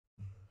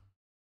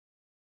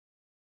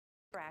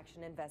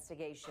action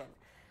investigation.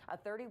 A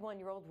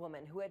 31-year-old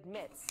woman who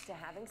admits to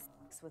having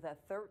sex with a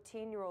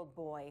 13-year-old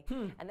boy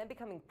and then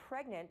becoming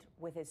pregnant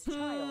with his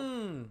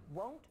child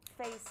won't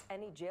face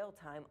any jail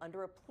time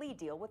under a plea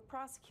deal with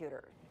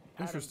prosecutors.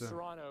 Adam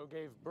Serrano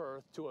gave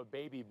birth to a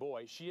baby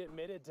boy. She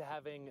admitted to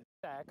having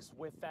sex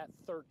with that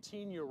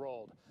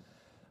 13-year-old.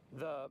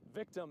 The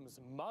victim's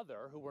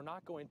mother, who we're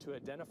not going to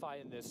identify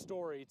in this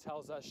story,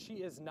 tells us she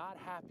is not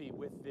happy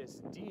with this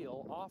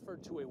deal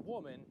offered to a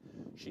woman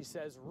she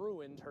says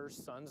ruined her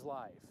son's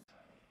life.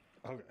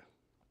 Okay.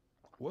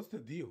 What's the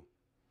deal?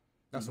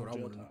 That's what I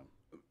want to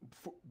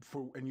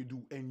know. And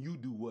you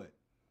do what?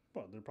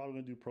 Well, they're probably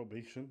going to do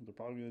probation. They're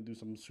probably going to do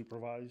some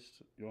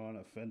supervised. You're on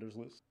an offenders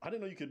list. I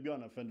didn't know you could be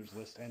on an offenders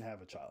list and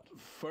have a child.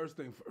 First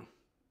thing first.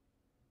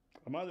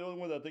 Am I the only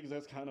one that thinks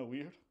that's kind of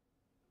weird?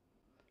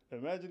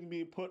 Imagine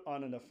being put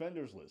on an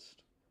offenders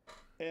list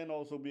and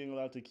also being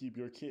allowed to keep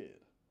your kid.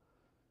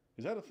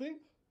 Is that a thing?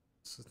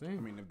 It's a thing.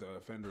 I mean, if the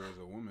offender is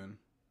a woman.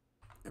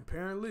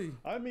 Apparently.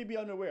 I may be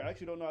unaware. I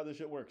actually don't know how this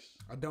shit works.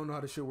 I don't know how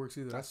this shit works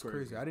either. That's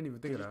crazy. I didn't even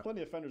think of that. There's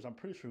plenty of offenders, I'm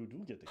pretty sure, who do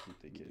get to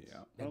keep their kids.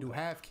 Yeah. They do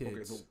have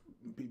kids. Okay,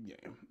 so, yeah.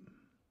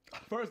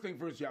 First thing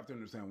first, you have to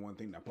understand one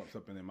thing that pops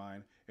up in their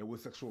mind. It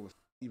was sexual assault,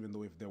 even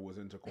though if there was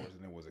intercourse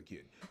and there was a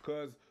kid.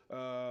 Because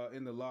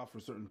in the law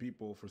for certain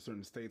people, for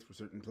certain states, for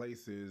certain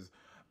places,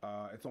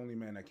 it's only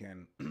men that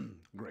can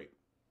rape.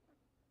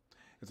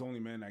 It's only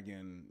men that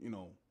can, you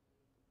know,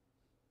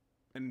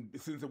 and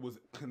since it was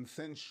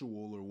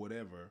consensual or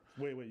whatever.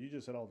 Wait, you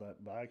just said all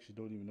that, but I actually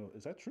don't even know.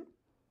 Is that true?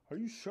 Are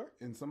you sure?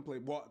 In some place,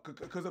 well,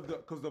 because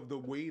of the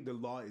way the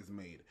law is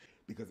made,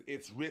 because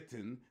it's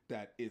written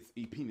that it's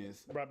a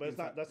penis. Right, but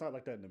that's not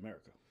like that in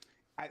America.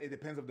 It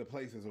depends of the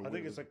places. Or I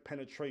think it's like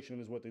penetration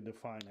is what they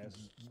define as.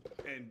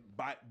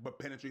 But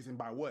penetration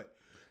by what?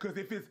 Because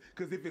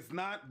if it's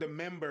not the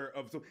member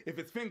of, so if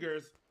it's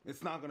fingers,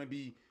 it's not going to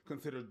be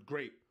considered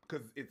grape.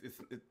 Because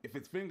if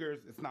it's fingers,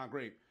 it's not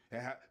grape.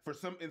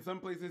 In some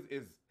places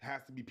it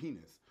has to be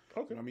penis.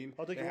 Okay, you know what I mean,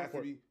 I'll take your word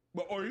for it.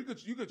 But or you could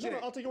check. No,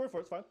 I'll take your word for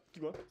it. It's fine.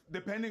 Keep going.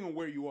 Depending on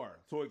where you are,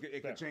 so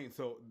it could change.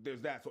 So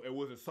there's that. So it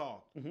was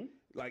assault.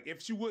 Like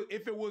if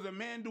it was a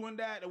man doing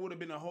that, it would have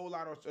been a whole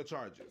lot of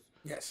charges.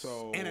 Yes.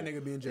 So and a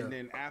nigga be in jail. And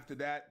then after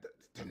that,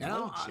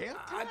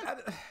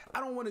 I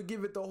don't want to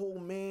give it the whole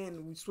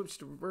man. We switched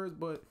to reverse,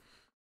 but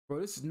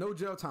bro, this is no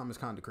jail time is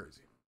kind of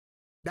crazy.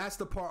 That's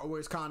the part where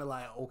it's kind of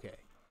like, okay,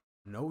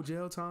 no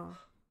jail time,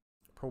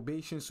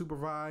 probation,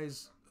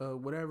 supervised,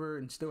 whatever,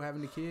 and still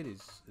having the kid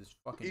is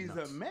fucking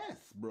nuts. It's a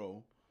mess,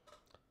 bro.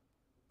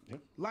 Yeah.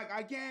 Like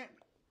I can't.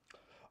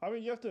 I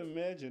mean, you have to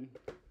imagine.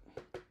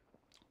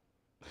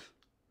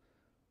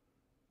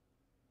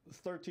 This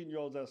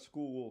 13-year-old's at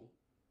school.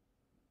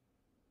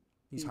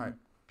 He's hype.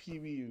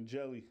 PB and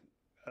jelly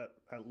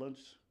at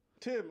lunch.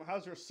 Tim,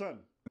 how's your son?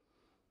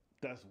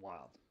 That's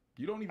wild.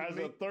 You don't even. As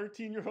a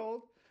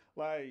 13-year-old,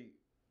 like.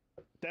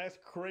 That's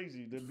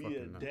crazy to be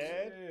a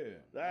dad. Yeah.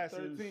 That's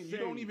 13. insane. You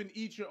don't even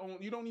eat your own.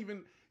 You don't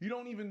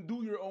even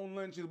do your own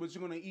lunches, but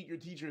you're gonna eat your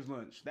teacher's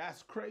lunch.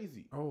 That's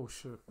crazy. Oh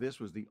shit. This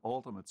was the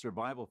ultimate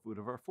survival food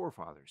of our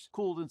forefathers.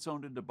 Cooled and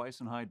sewn into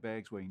bison hide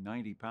bags weighing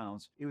 90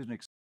 pounds. It was an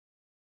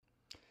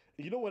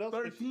You know what else?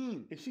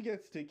 13. If she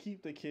gets to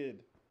keep the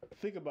kid,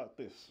 think about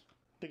this.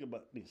 Think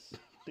about this.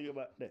 Think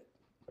about that.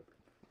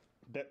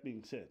 That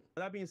being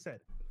said,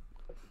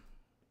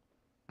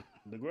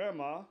 the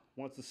grandma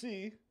wants to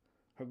see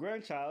her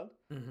grandchild.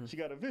 She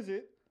got to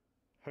visit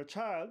her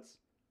child's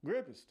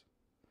rapist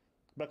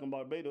back in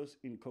Barbados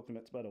in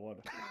coconuts by the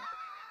water.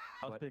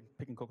 I was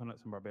picking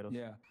coconuts in Barbados.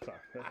 Yeah. Sorry.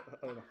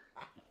 I don't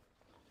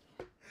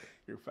know.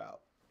 You're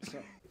foul. So,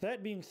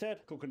 that being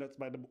said, coconuts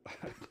by the.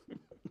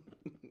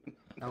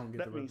 I don't get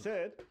that being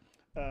said,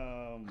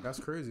 that's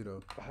crazy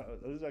though.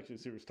 This is actually a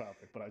serious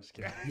topic, but I just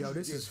can't. Yo,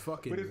 this is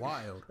fucking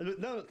wild.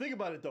 No, think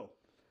about it though.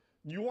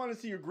 You want to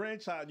see your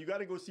grandchild, you got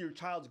to go see your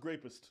child's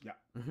rapist. Yeah.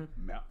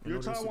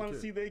 Your child want to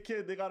see their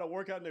kid, they got to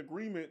work out an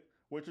agreement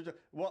with your child.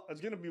 Well,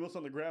 it's going to be what's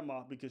on the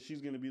grandma because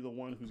she's going to be the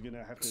one who's going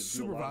to have to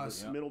do a lot of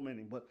the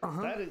middlemanning. But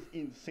that is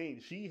insane.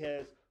 She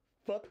has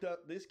fucked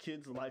up this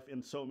kid's life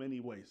in so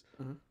many ways.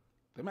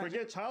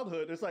 Forget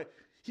childhood. It's like,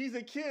 he's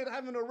a kid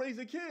having to raise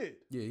a kid.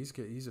 Yeah,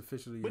 he's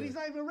officially. But he's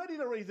not even ready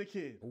to raise a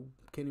kid.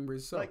 Can't even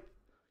raise himself. Like,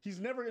 he's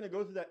never going to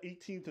go through that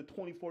 18 to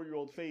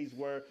 24-year-old phase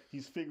where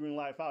he's figuring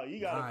life out.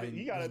 You got to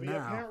be a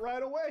parent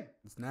right away.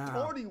 It's now. It's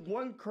already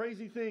one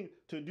crazy thing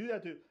to do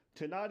that,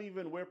 to not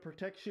even wear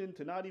protection,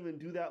 to not even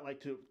do that, like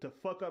to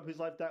fuck up his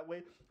life that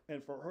way,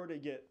 and for her to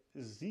get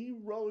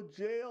 0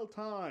 jail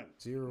time.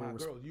 My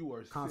girl, you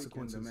are sick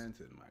and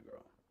demented, my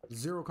girl.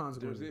 0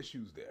 consequences. There's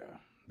issues there.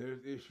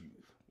 There's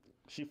issues.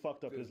 She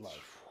fucked up his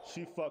life.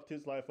 She fucked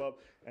his life up,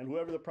 and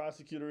whoever the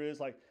prosecutor is,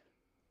 like,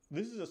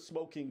 this is a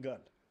smoking gun.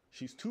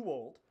 She's too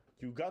old.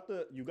 You got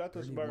the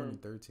sperm.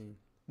 13.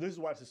 This is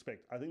why I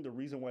suspect. I think the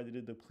reason why they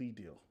did the plea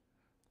deal,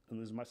 and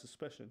this is my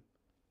suspicion,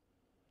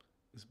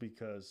 is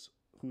because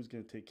who's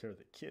going to take care of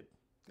the kid?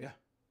 Yeah.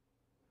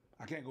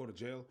 I can't go to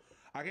jail.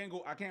 I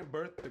can't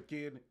birth the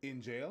kid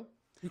in jail.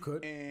 You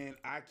could. And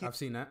I can't. I've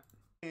seen that.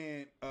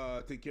 And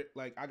take care.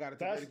 Like I gotta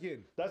take care of the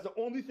kid. That's the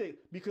only thing.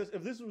 Because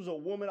if this was a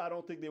woman, I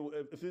don't think they would.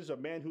 If this is a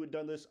man who had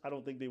done this, I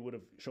don't think they would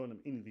have shown him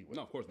anything.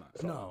 No, of course not.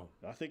 So, No.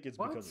 I think it's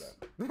because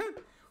of that.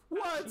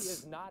 What? She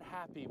is not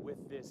happy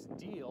with this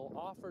deal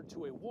offered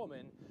to a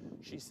woman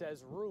she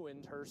says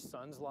ruined her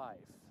son's life.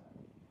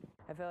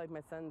 I feel like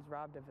my son's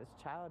robbed of his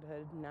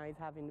childhood. Now he's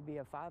having to be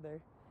a father.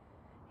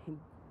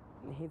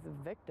 He's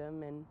a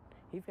victim, and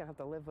he's gonna have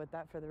to live with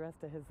that for the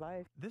rest of his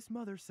life. This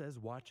mother says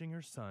watching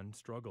her son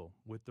struggle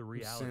with the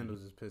reality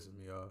Sandals is pissing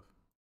me off.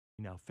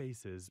 he now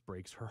faces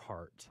breaks her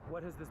heart.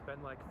 What has this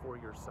been like for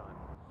your son?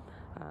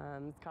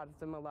 It's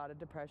caused him a lot of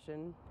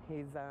depression.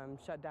 He's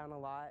shut down a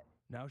lot.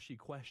 Now she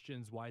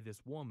questions why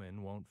this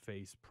woman won't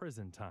face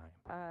prison time.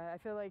 I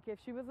feel like if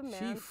she was a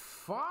man, She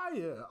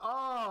fire.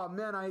 Oh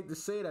man, I hate to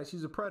say that.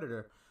 She's a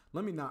predator.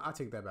 Let me not. I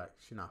take that back.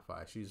 She's not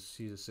fire. She's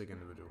a sick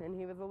individual. and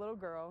he was a little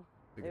girl,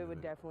 it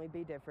would definitely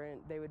be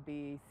different. They would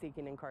be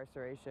seeking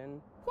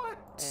incarceration. What?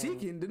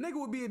 Seeking? The nigga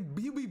would he'd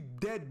be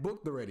dead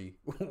booked already.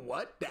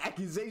 What? The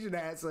accusation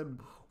has him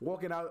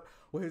walking out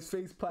with his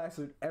face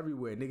plastered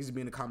everywhere. Niggas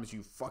be in the comments,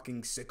 you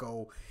fucking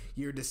sicko.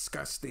 You're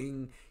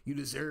disgusting. You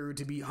deserve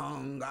to be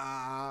hung.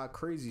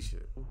 Crazy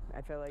shit.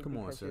 I feel like Come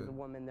on, because she's sis. a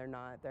woman, they're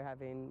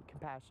having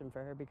compassion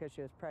for her because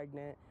she was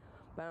pregnant.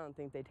 But I don't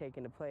think they take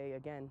into play,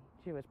 again,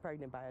 she was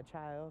pregnant by a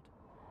child.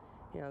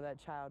 You know,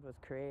 that child was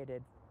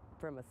created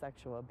from a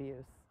sexual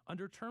abuse.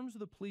 Under terms of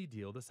the plea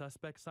deal the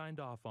suspect signed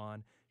off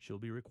on, she'll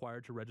be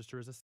required to register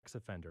as a sex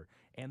offender,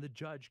 and the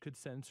judge could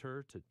sentence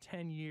her to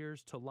 10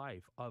 years to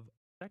life of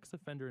sex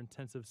offender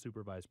intensive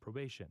supervised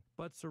probation.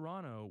 But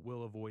Serrano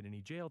will avoid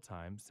any jail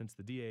time since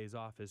the DA's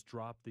office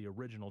dropped the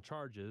original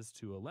charges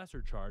to a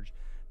lesser charge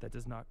that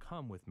does not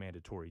come with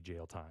mandatory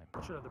jail time.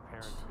 What should other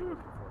parents be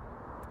looking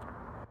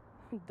for?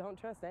 Don't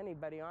trust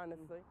anybody,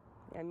 honestly.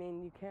 I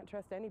mean, you can't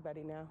trust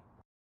anybody now.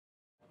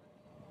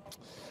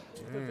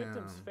 The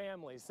victim's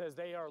family says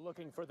they are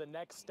looking for the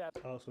next step.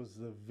 Also, it's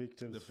the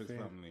victim's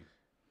family.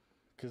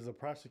 Because the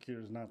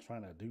prosecutor's not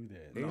trying to do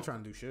that. They ain't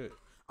trying to do shit.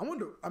 I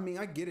wonder. I mean,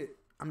 I get it.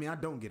 I mean, I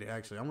don't get it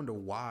actually. I wonder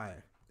why.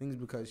 I think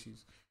it's because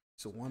she's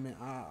a woman.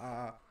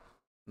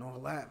 And all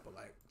that. But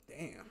like,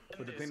 damn.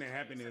 But the thing that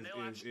happened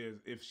is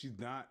if she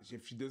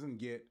doesn't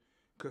get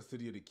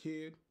custody of the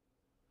kid,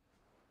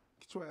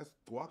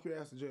 walk your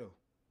ass to jail.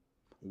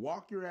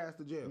 Walk your ass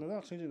to jail. They're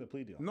not changing the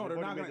plea deal. No, they're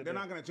not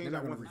gonna change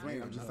that once it's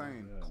made. I'm just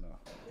saying.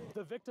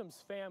 The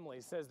victim's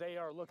family says they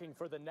are looking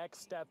for the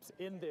next steps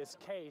in this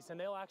case, and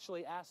they'll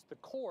actually ask the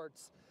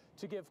courts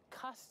to give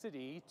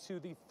custody to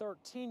the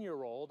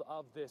 13-year-old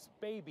of this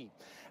baby.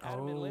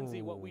 Adam and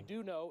Lindsay, what we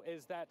do know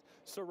is that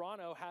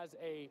Serrano has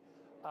a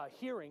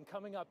hearing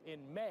coming up in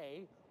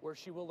May where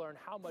she will learn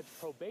how much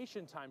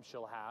probation time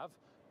she'll have.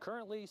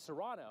 Currently,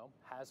 Serrano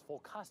has full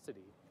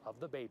custody of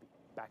the baby.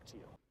 Back to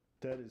you.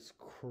 That is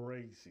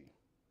crazy.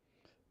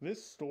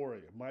 This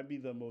story might be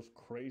the most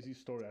crazy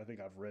story I think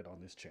I've read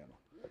on this channel.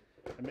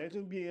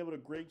 Imagine being able to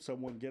grape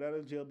someone, get out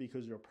of jail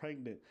because you're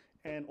pregnant,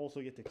 and also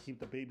get to keep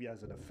the baby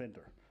as an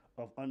offender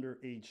of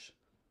underage.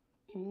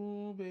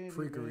 Ooh, baby,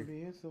 Freakery.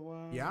 baby, it's a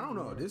wild Yeah, I don't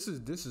know. world. This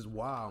is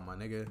wild, my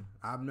nigga.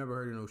 I've never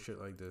heard of no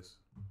shit like this.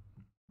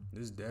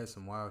 This is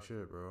some wild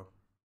shit, bro.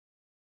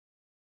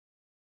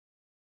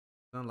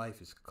 Son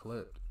life is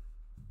clipped.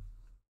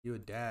 You a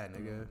dad,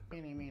 nigga.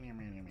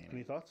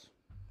 Any thoughts?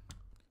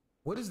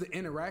 What is the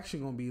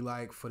interaction gonna be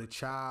like for the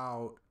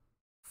child,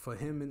 for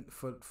him and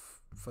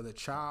for the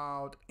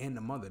child and the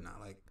mother now?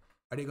 Like,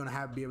 are they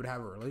gonna be able to have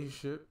a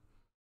relationship?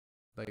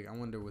 Like, I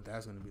wonder what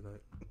that's gonna be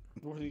like.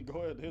 Go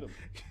ahead, hit him.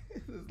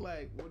 It's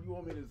like, what do you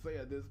want me to say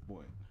at this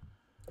point?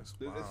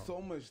 There's so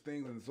much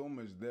things and so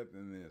much depth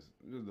in this.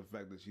 Just the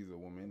fact that she's a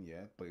woman,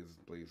 plays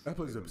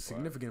a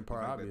significant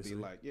part, obviously.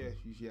 Like,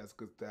 she has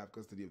to have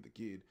custody of the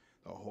kid,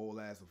 a whole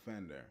ass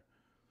offender.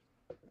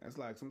 It's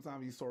like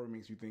sometimes these story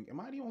makes you think, am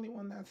I the only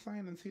one that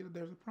signed and see that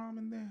there's a problem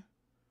in there?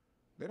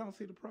 They don't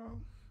see the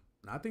problem.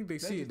 I think they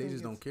see it. They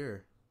just don't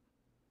care.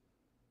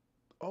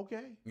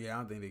 Okay. Yeah, I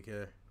don't think they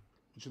care.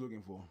 What you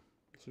looking for?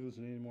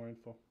 Susan, any more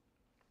info?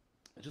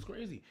 It's just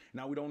crazy.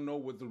 Now we don't know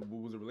what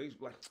was the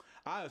relationship. Like,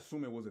 I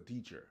assume it was a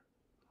teacher,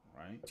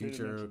 right?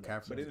 Teacher,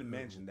 but they didn't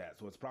mention that,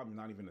 so it's probably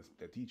not even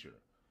a teacher.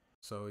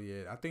 So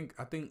yeah, I think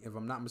if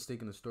I'm not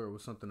mistaken, the story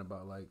was something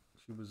about like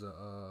she was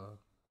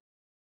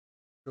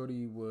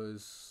shorty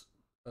was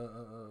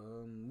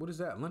what is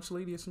that, lunch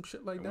lady or some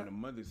shit like and that. When the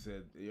mother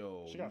said,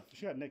 "Yo," she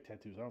got neck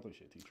tattoos. I don't think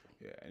she's a teacher.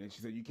 Yeah, and then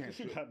she said, "You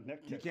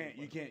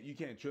can't. You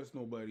can't trust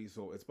nobody.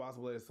 So it's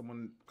possible that it's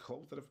someone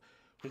close to the."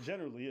 It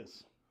generally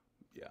is.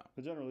 Yeah.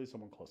 It generally is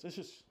someone close. It's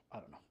just I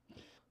don't know.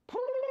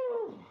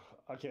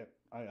 I can't.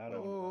 I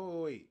don't.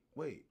 Oh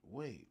wait!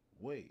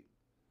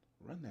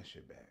 Run that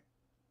shit back.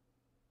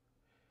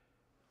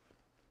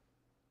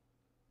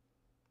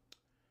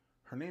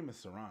 Her name is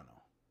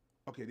Serrano.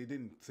 Okay, they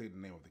didn't say the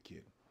name of the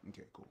kid.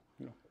 Okay, cool.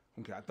 Yeah.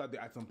 Okay, I thought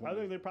at some point. I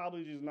think they're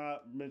probably just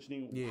not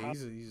mentioning. Yeah,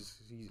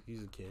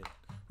 he's a kid.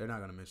 They're not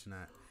gonna mention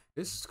that.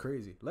 This is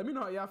crazy. Let me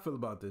know how y'all feel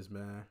about this,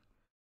 man.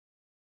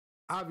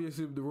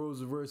 Obviously, if the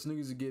roles reversed,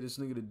 niggas would get this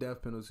nigga the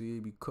death penalty.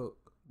 He'd be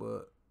cooked.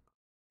 But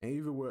And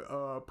even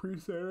what Pre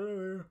said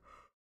earlier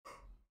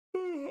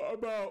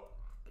about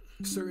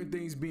certain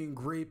things being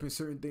grape and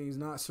certain things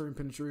not, certain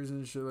penetration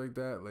and shit like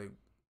that. Like,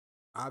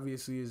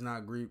 obviously, it's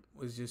not grape.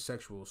 It's just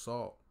sexual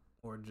assault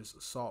or just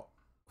assault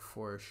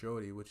for a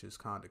shorty, which is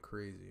kind of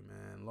crazy,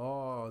 man.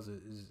 Laws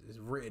is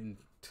written.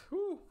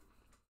 Whew,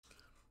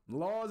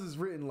 laws is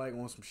written like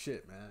on some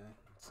shit, man.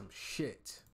 Some shit.